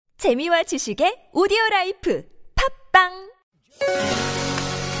재미와 지식의 오디오라이프 팝빵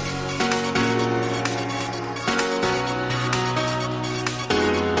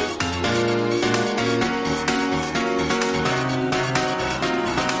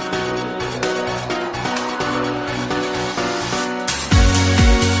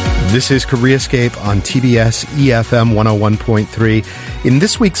This is Koreascape on TBS EFM 101.3. In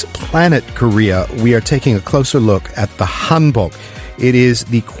this week's Planet Korea, we are taking a closer look at the Hanbok. It is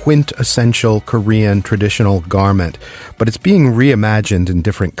the quintessential Korean traditional garment, but it's being reimagined in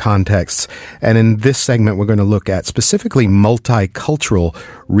different contexts. And in this segment, we're going to look at specifically multicultural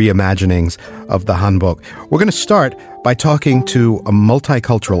reimaginings of the Hanbok. We're going to start by talking to a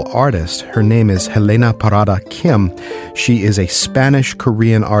multicultural artist. Her name is Helena Parada Kim. She is a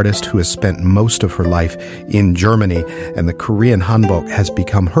Spanish-Korean artist who has spent most of her life in Germany, and the Korean Hanbok has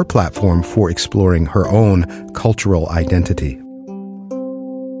become her platform for exploring her own cultural identity.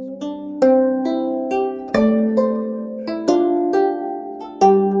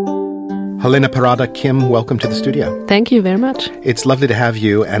 Helena Parada Kim, welcome to the studio. Thank you very much. It's lovely to have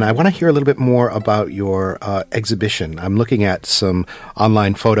you, and I want to hear a little bit more about your exhibition. I'm looking at some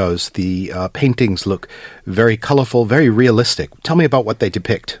online photos. The paintings look very colorful, very realistic. Tell me about what they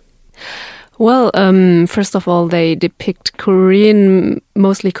depict. Well, first of all, they depict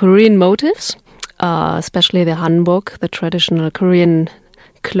mostly Korean motifs, especially the hanbok, the traditional Korean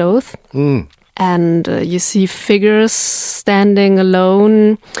cloth. And you see figures standing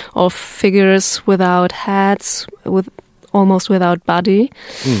alone, or figures without heads, almost without body.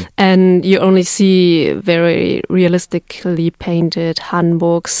 And you only see very realistically painted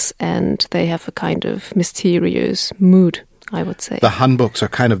hanboks, and they have a kind of mysterious mood, I would say. The hanboks are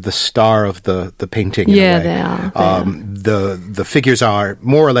kind of the star of the painting. Yeah, in a way. they are. The figures are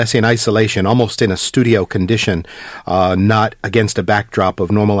more or less in isolation, almost in a studio condition, not against a backdrop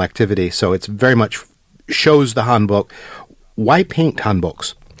of normal activity. So it's very much shows the hanbok. Why paint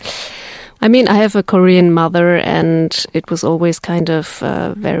hanboks? I mean, I have a Korean mother, and it was always kind of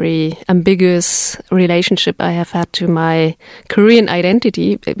a very ambiguous relationship I have had to my Korean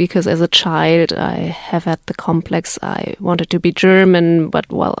identity, because as a child I have had the complex I wanted to be German, but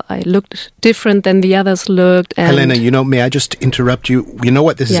I looked different than the others looked. And Helena, may I just interrupt you? You know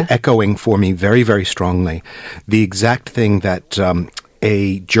what? This is echoing for me very, very strongly. The exact thing that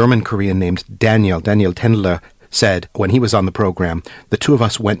a German Korean named Daniel Tendler said when he was on the program. The two of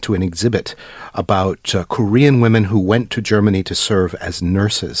us went to an exhibit about Korean women who went to Germany to serve as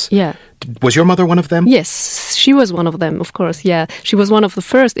nurses. Yeah. Was your mother one of them? Yes, she was one of them, of course. Yeah, she was one of the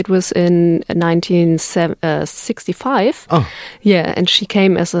first. It was in 1965. Oh. Yeah, and she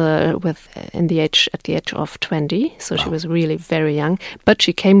came at the age of 20, so she was really very young. But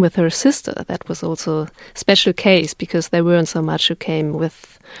she came with her sister. That was also a special case, because there weren't so much who came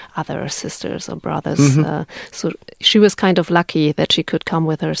with other sisters or brothers. So she was kind of lucky that she could come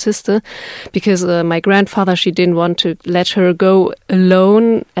with her sister, because my grandfather, she didn't want to let her go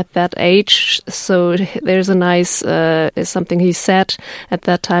alone at that age. So there's a nice something he said at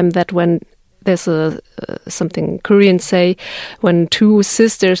that time, that when there's something Koreans say, when two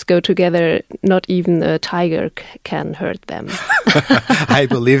sisters go together, not even a tiger can hurt them. I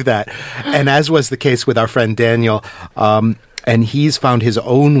believe that. And as was the case with our friend Daniel, and he's found his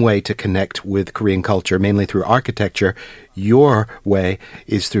own way to connect with Korean culture, mainly through architecture. Your way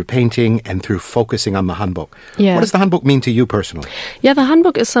is through painting and through focusing on the hanbok. Yeah. What does the hanbok mean to you personally? Yeah, the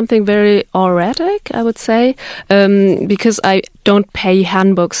hanbok is something very authentic, I would say, because I don't pay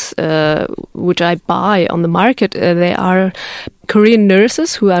hanboks which I buy on the market. They are Korean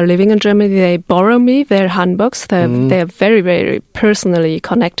nurses who are living in Germany. They borrow me their hanboks. They're very, very personally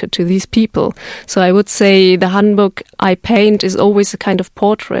connected to these people. So I would say the hanbok I paint is always a kind of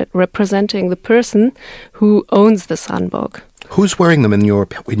portrait representing the person who owns this hanbok. Who's wearing them in your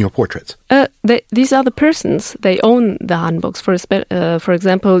portraits? These are the persons. They own the hanboks. For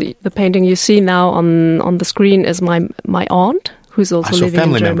example, the painting you see now on the screen is my aunt, who's also living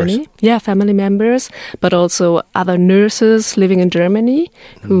in Germany. Members. Yeah, family members, but also other nurses living in Germany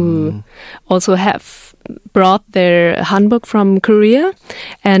who also have brought their hanbok from Korea.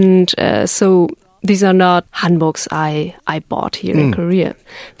 And so these are not hanboks I bought here in Korea.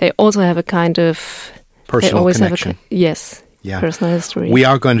 They also have a kind of personal connection. Yes. Yeah. Personal history. We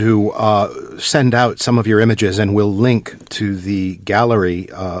are going to send out some of your images, and we'll link to the gallery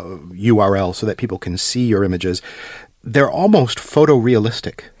URL so that people can see your images. They're almost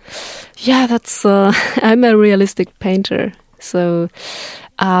photorealistic. Yeah, that's. I'm a realistic painter, so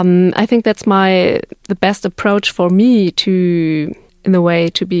I think that's the best approach for me to, in a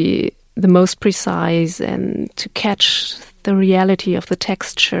way, to be the most precise and to catch the reality of the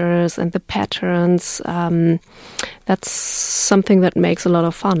textures and the patterns. That's something that makes a lot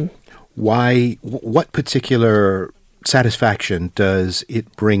of fun. What particular satisfaction does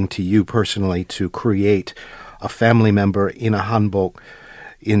it bring to you personally to create a family member in a hanbok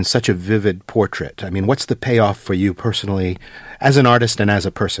in such a vivid portrait? I mean, what's the payoff for you personally as an artist and as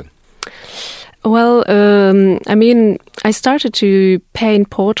a person? Well, I mean, I started to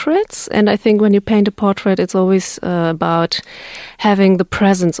paint portraits, and I think when you paint a portrait, it's always about having the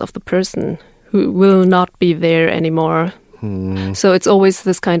presence of the person who will not be there anymore. So it's always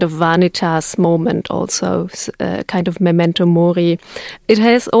this kind of vanitas moment also, kind of memento mori. It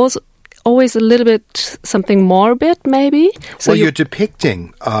has also always a little bit something morbid, maybe. So well, you're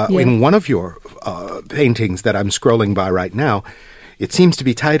depicting in one of your paintings that I'm scrolling by right now, it seems to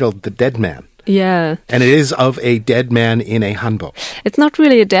be titled The Dead Man. Yeah. And it is of a dead man in a hanbok. It's not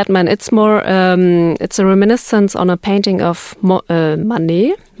really a dead man. It's more, it's a reminiscence on a painting of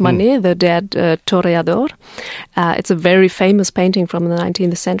Manet, the dead toreador. It's a very famous painting from the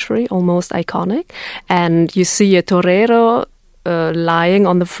 19th century, almost iconic. And you see a torero lying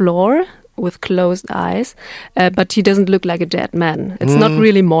on the floor with closed eyes, but he doesn't look like a dead man. It's not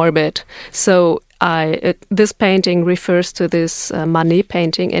really morbid. So this painting refers to this Manet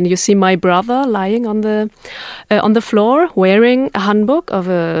painting, and you see my brother lying on the floor wearing a hanbok of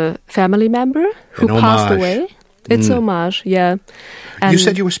a family member who passed away. It's homage, yeah. And you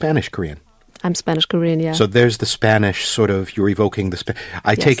said you were Spanish Korean. I'm Spanish Korean, yeah. So there's the Spanish sort of, you're evoking the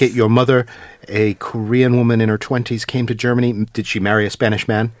I take it your mother, a Korean woman in her 20s, came to Germany. Did she marry a Spanish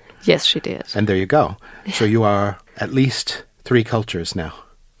man? Yes, she did. And there you go. So you are at least 3 cultures now.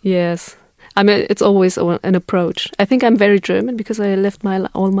 Yes. I mean, it's always an approach. I think I'm very German because I lived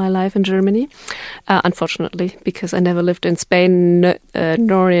all my life in Germany, unfortunately, because I never lived in Spain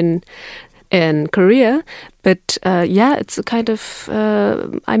nor in Korea. But it's a kind of,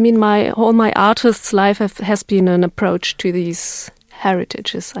 I mean, all my artist's life has been an approach to these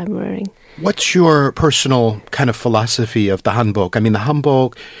heritages I'm wearing. What's your personal kind of philosophy of the hanbok? I mean, the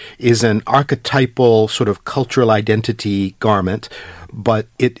hanbok is an archetypal sort of cultural identity garment, but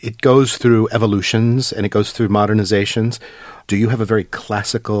it goes through evolutions and it goes through modernizations. Do you have a very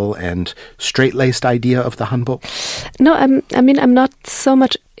classical and straight-laced idea of the hanbok? No, I'm not so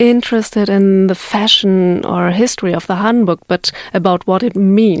much interested in the fashion or history of the hanbok, but about what it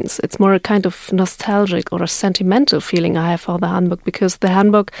means. It's more a kind of nostalgic or a sentimental feeling I have for the hanbok, because the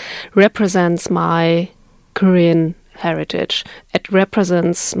hanbok represents my Korean heritage. It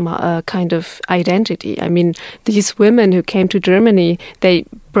represents my kind of identity. I mean, these women who came to Germany, they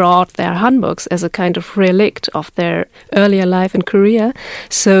brought their hanboks as a kind of relict of their earlier life in Korea.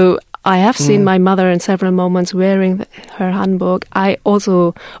 So I have seen my mother in several moments wearing her hanbok. I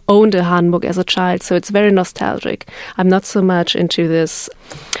also owned a hanbok as a child, so it's very nostalgic. I'm not so much into this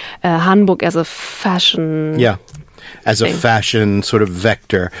hanbok as a fashion. Yeah, as a fashion sort of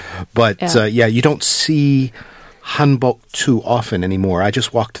vector. But you don't see hanbok too often anymore. I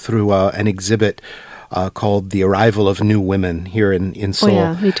just walked through an exhibit called The Arrival of New Women here in Seoul. Oh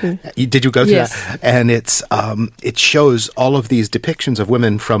yeah, me too. Did you go to that? And it shows all of these depictions of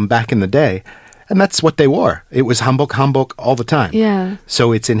women from back in the day, and that's what they wore. It was hanbok all the time. Yeah.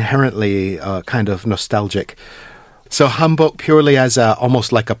 So it's inherently kind of nostalgic. So hanbok purely as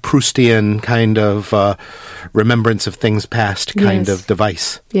almost like a Proustian kind of remembrance of things past kind of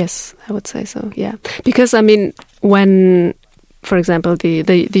device. Yes, I would say so, yeah. Because, I mean, when, for example,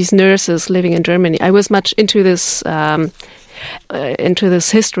 these nurses living in Germany, I was much into this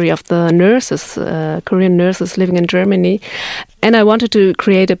history of the nurses, Korean nurses living in Germany, and I wanted to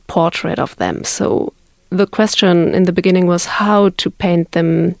create a portrait of them. So the question in the beginning was how to paint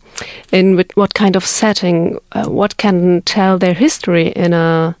them, in what kind of setting, what can tell their history in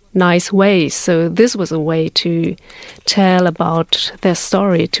a nice way. So this was a way to tell about their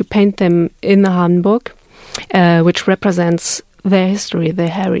story, to paint them in the hanbok, which represents their history, their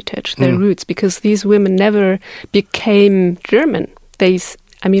heritage, their roots, because these women never became German.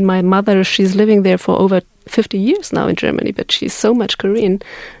 My mother, she's living there for over 50 years now in Germany, but she's so much Korean.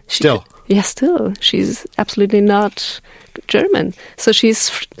 Still? Yes, still. She's absolutely not German. So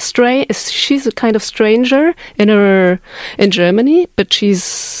she's a kind of stranger in Germany, but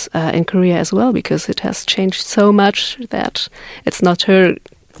she's in Korea as well, because it has changed so much that it's not her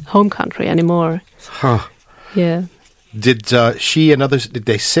home country anymore. Huh. Yeah. Did she and others, did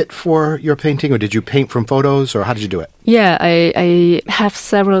they sit for your painting, or did you paint from photos, or how did you do it? Yeah, I have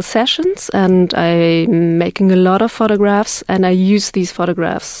several sessions, and I'm making a lot of photographs, and I use these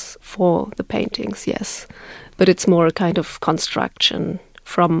photographs for the paintings, yes. But it's more a kind of construction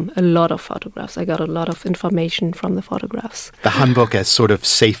from a lot of photographs. I got a lot of information from the photographs. The Hanbok as sort of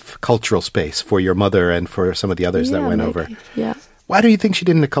safe cultural space for your mother and for some of the others that went over. Yeah. Why do you think she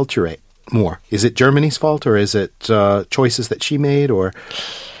didn't acculturate more? Is it Germany's fault, or is it choices that she made, or?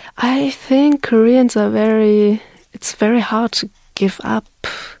 I think Koreans are it's very hard to give up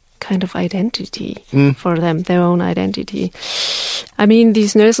kind of identity for them, their own identity. I mean,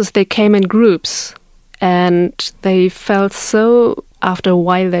 these nurses, they came in groups and they felt so, after a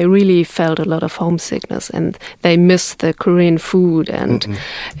while, they really felt a lot of homesickness and they missed the Korean food. And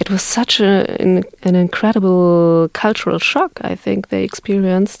it was such an incredible cultural shock, I think, they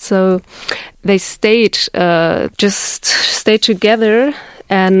experienced. So they stayed together.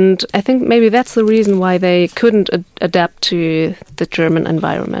 And I think maybe that's the reason why they couldn't adapt to the German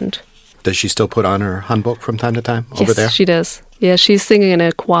environment. Does she still put on her Hanbok from time to time over there? Yes, she does. Yeah, she's singing in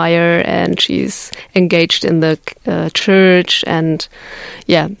a choir and she's engaged in the church. And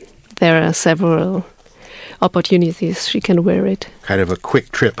yeah, there are several opportunities she can wear it. Kind of a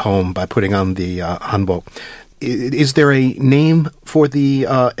quick trip home by putting on the Hanbok. Is there a name for the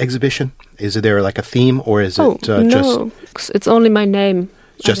exhibition? Is there like a theme, or is it no, just... it's only my name.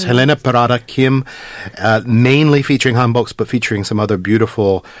 Just Helena Parada Kim, mainly featuring hanboks, but featuring some other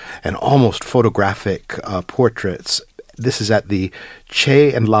beautiful and almost photographic portraits. This is at the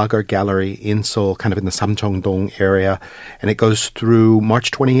Che and Lager Gallery in Seoul, kind of in the Samcheong-dong area, and it goes through March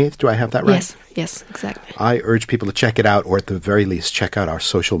 28th. Do I have that right? Yes, exactly. I urge people to check it out, or at the very least, check out our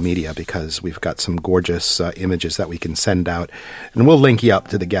social media, because we've got some gorgeous images that we can send out, and we'll link you up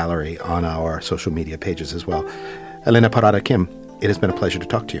to the gallery on our social media pages as well. Helena Parada Kim, it has been a pleasure to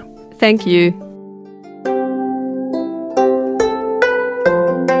talk to you. Thank you.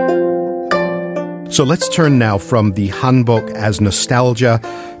 So let's turn now from the Hanbok as nostalgia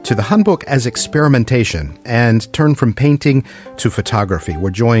to the Hanbok as experimentation, and turn from painting to photography. We're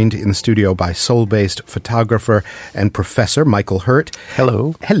joined in the studio by Seoul-based photographer and professor Michael Hurt.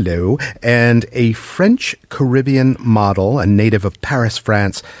 Hello. Hello. And a French-Caribbean model, a native of Paris,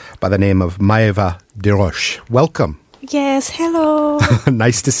 France, by the name of Maeva Desroches. Welcome. Yes, hello.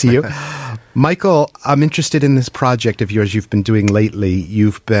 Nice to see you. Michael, I'm interested in this project of yours you've been doing lately.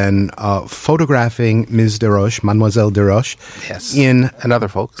 You've been photographing Ms. Desroches, Mademoiselle Desroches. Yes, and other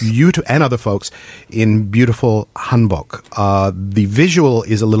folks. And other folks in beautiful Hanbok. The visual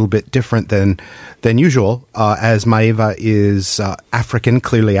is a little bit different than usual, as Maeva is African,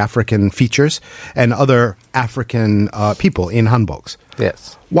 clearly African features, and other African people in Hanboks.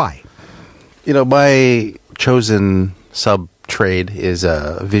 Yes. Why? My chosen sub-trade is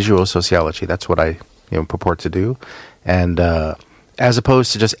visual sociology. That's what I purport to do. And as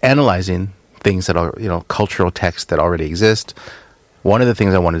opposed to just analyzing things that are, cultural texts that already exist, one of the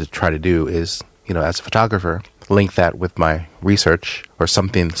things I wanted to try to do is, as a photographer, link that with my research or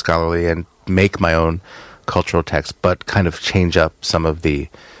something scholarly and make my own cultural text, but kind of change up some of the,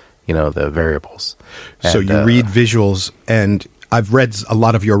 the variables. So and, you read visuals, and I've read a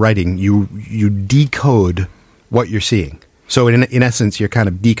lot of your writing. You decode what you're seeing. So in essence, you're kind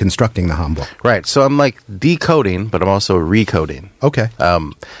of deconstructing the Hanbok. Right. So I'm like decoding, but I'm also recoding. Okay.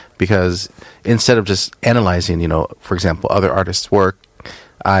 Because instead of just analyzing, for example, other artists' work,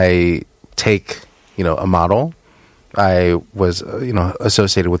 I take, a model. I was,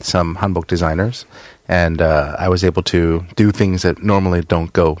 associated with some Hanbok designers, and I was able to do things that normally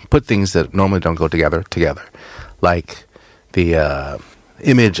don't go together. Like the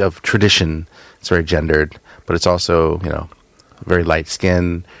image of tradition. It's very gendered, but it's also, very light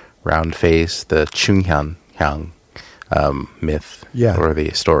skin, round face, the Chunghyang myth or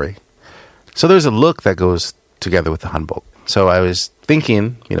the story. So there's a look that goes together with the Hanbok. So I was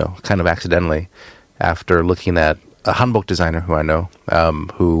thinking, kind of accidentally, after looking at a Hanbok designer who I know,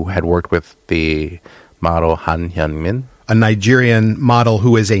 who had worked with the model Han Hyun-min. A Nigerian model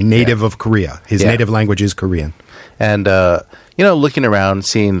who is a native of Korea. His native language is Korean. And, looking around,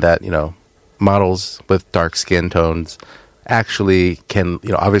 seeing that, models with dark skin tones actually can,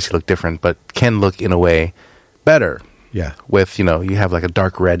 obviously look different, but can look in a way better. Yeah. With, you have like a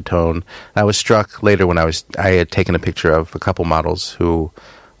dark red tone. I was struck later when I had taken a picture of a couple models who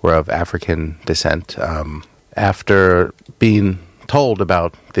were of African descent. After being told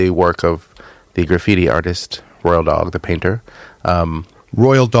about the work of the graffiti artist, Royal Dog, the painter,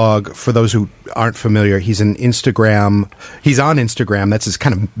 Royal Dog, for those who aren't familiar, he's on Instagram. That's his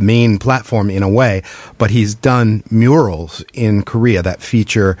kind of main platform in a way, but he's done murals in Korea that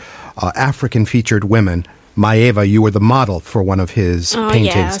feature African featured women. Maeva, you were the model for one of his paintings.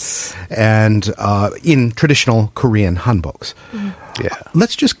 Yes. And in traditional Korean hanboks. Yeah.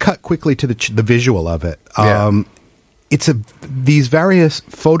 Let's just cut quickly to the visual of it. these various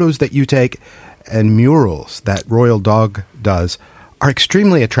photos that you take and murals that Royal Dog does are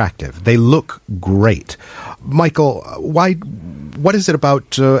extremely attractive. They look great. Michael, what is it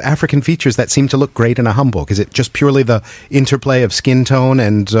about African features that seem to look great in a hanbok? Is it just purely the interplay of skin tone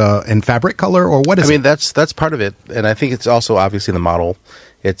and fabric color, or what is it? I mean, that's part of it, and I think it's also obviously the model.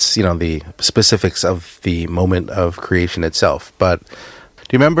 It's, the specifics of the moment of creation itself. But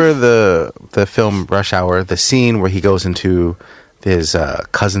do you remember the film Rush Hour, the scene where he goes into his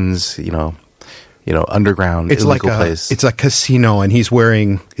cousin's, underground it's illegal like place? It's a casino, and he's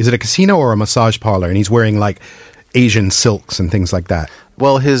wearing, is it a casino or a massage parlor? And he's wearing like Asian silks and things like that.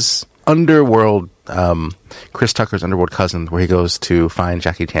 Well, his underworld, Chris Tucker's underworld cousin, where he goes to find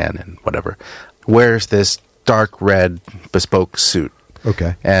Jackie Chan and whatever, wears this dark red bespoke suit.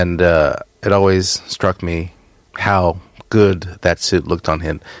 Okay. And it always struck me how good that suit looked on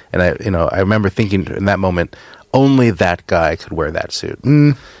him. And I remember thinking in that moment, only that guy could wear that suit.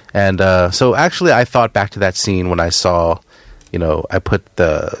 Mm. And so actually I thought back to that scene when I saw, I put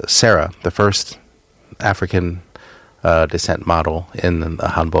Sarah, the first African descent model in the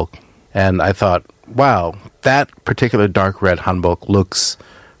hanbok. And I thought, wow, that particular dark red hanbok looks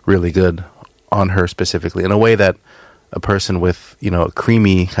really good on her specifically, in a way that a person with, a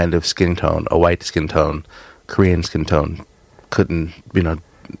creamy kind of skin tone, a white skin tone, Korean skin tone, couldn't,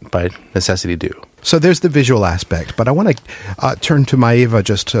 by necessity do. So there's the visual aspect, but I want to turn to Maeva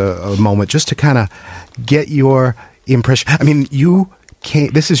just a moment, just to kind of get your impression. I mean,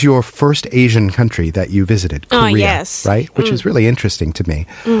 this is your first Asian country that you visited, Korea, yes. right? Which is really interesting to me,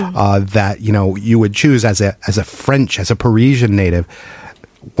 that, you would choose as a French, as a Parisian native.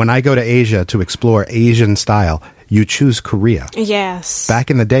 When I go to Asia to explore Asian style, you choose Korea. Yes. Back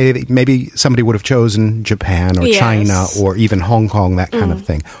in the day, maybe somebody would have chosen Japan or China or even Hong Kong, that kind of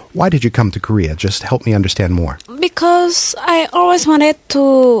thing. Why did you come to Korea? Just help me understand more. Because I always wanted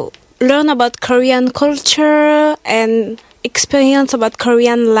to learn about Korean culture and experience about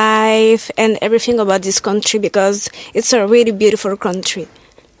Korean life and everything about this country, because it's a really beautiful country.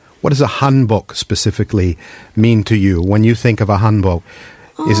 What does a hanbok specifically mean to you when you think of a hanbok?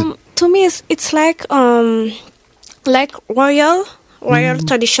 To me, it's like royal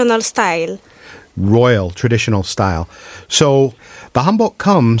traditional style. Royal traditional style. So the hanbok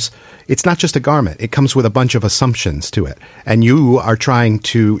comes, it's not just a garment. It comes with a bunch of assumptions to it. And you are trying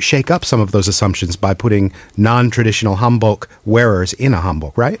to shake up some of those assumptions by putting non-traditional hanbok wearers in a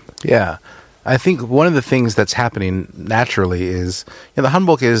hanbok, right? Yeah. I think one of the things that's happening naturally is, the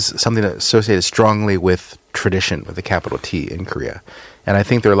hanbok is something that's associated strongly with tradition, with a capital T, in Korea. And I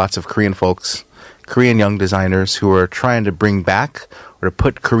think there are lots of Korean folks, Korean young designers, who are trying to bring back or to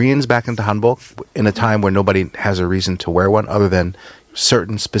put Koreans back into hanbok in a time where nobody has a reason to wear one other than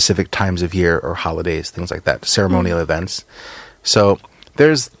certain specific times of year or holidays, things like that, ceremonial events. So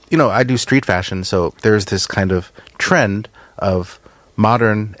there's, I do street fashion, so there's this kind of trend of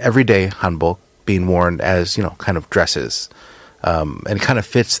modern, everyday hanbok being worn as, kind of dresses. And it kind of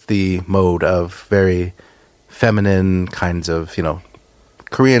fits the mode of very feminine kinds of,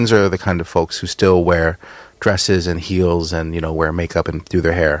 Koreans are the kind of folks who still wear dresses and heels and, wear makeup and do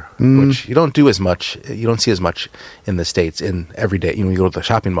their hair, which you don't do as much. You don't see as much in the States in everyday. You go to the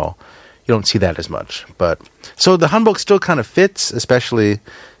shopping mall, you don't see that as much. But so the hanbok still kind of fits, especially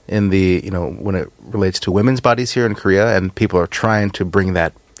in the, when it relates to women's bodies here in Korea, and people are trying to bring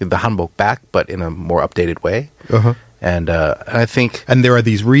the hanbok back, but in a more updated way. Uh-huh. And I think... And there are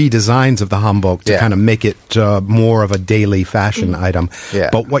these redesigns of the hanbok to kind of make it more of a daily fashion item.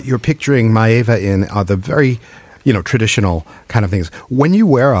 Yeah. But what you're picturing Maeva in are the very, traditional kind of things. When you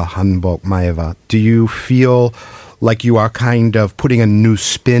wear a hanbok, Maeva, do you feel like you are kind of putting a new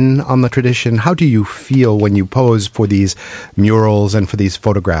spin on the tradition? How do you feel when you pose for these murals and for these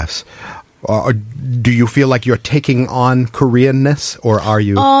photographs? Or do you feel like you're taking on Koreanness, or are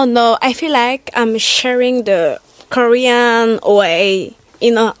you... Oh, no. I feel like I'm sharing the Korean way,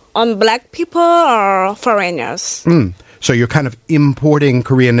 on black people or foreigners. So you're kind of importing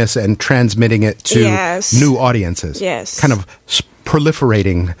Koreanness and transmitting it to new audiences. Yes. Kind of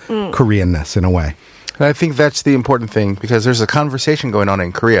proliferating Koreanness in a way. And I think that's the important thing, because there's a conversation going on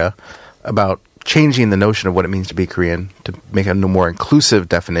in Korea about changing the notion of what it means to be Korean to make a more inclusive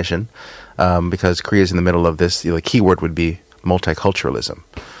definition, because Korea is in the middle of this. The key word would be multiculturalism,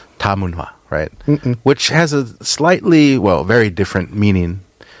 다문화, right? Which has a slightly, very different meaning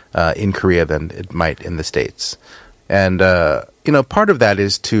in Korea than it might in the States. And, part of that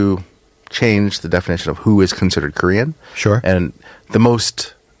is to change the definition of who is considered Korean. Sure. And the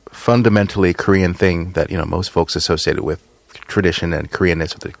most fundamentally Korean thing that, most folks associated with tradition and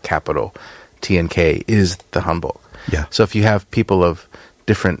Koreanness with the capital T and K is the hanbok. Yeah. So if you have people of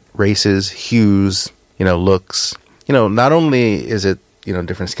different races, hues, looks, not only is it,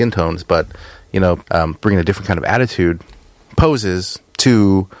 different skin tones, but, bringing a different kind of attitude, poses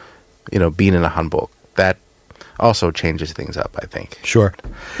to, being in a hanbok. That also changes things up, I think. Sure.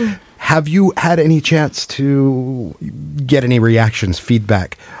 Have you had any chance to get any reactions,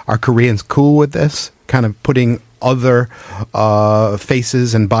 feedback? Are Koreans cool with this? Kind of putting other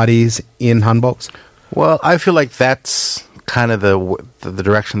faces and bodies in hanboks? Well, I feel like that's kind of the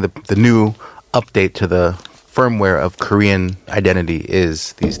direction, the new update to the firmware of Korean identity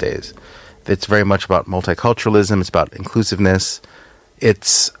is these days. It's very much about multiculturalism. It's about inclusiveness.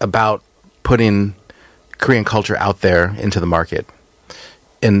 It's about putting Korean culture out there into the market.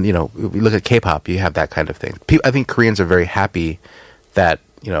 And, if you look at K-pop, you have that kind of thing. I think Koreans are very happy that,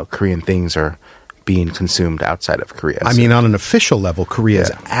 Korean things are being consumed outside of Korea. I mean, on an official level, Korea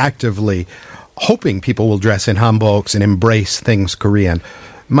is actively hoping people will dress in hanboks and embrace things Korean.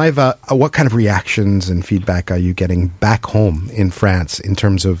 Maiva, what kind of reactions and feedback are you getting back home in France in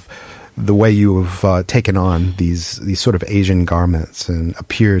terms of the way you have taken on these sort of Asian garments and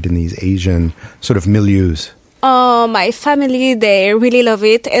appeared in these Asian sort of milieus? My family, they really love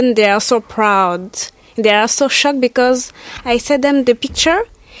it and they are so proud. They are so shocked because I sent them the picture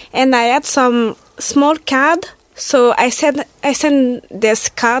and I had some small card. So I sent these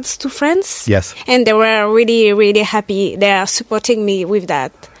cards to friends. Yes. And they were really, really happy. They are supporting me with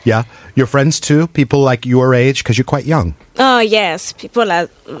that. Yeah. Your friends too? People like your age? Because you're quite young. Oh, yes. People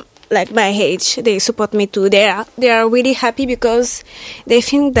like my age, they support me too. They are really happy because they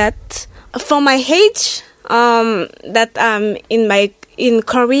think that for my age, that I'm in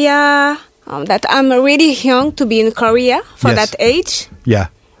Korea, that I'm really young to be in Korea for that age. Yeah.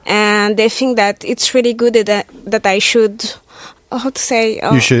 And they think that it's really good that I should, how to say?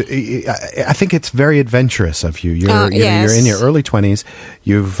 You should. I think it's very adventurous of you. You're in your early 20s.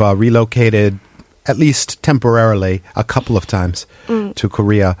 You've relocated, at least temporarily, a couple of times to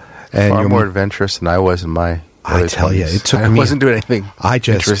Korea. And far more adventurous than I was in my early 20s. I tell you, it took me... I wasn't doing anything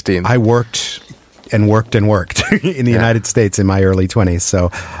interesting. I worked and worked and worked in the United States in my early 20s. So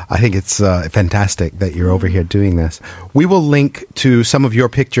I think it's fantastic that you're over here doing this. We will link to some of your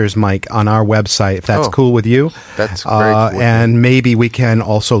pictures, Mike, on our website, if that's cool with you. That's very cool. And maybe we can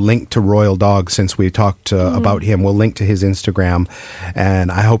also link to Royal Dog, since we talked about him. We'll link to his Instagram.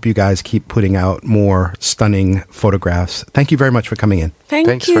 And I hope you guys keep putting out more stunning photographs. Thank you very much for coming in.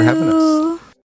 Thanks for having us.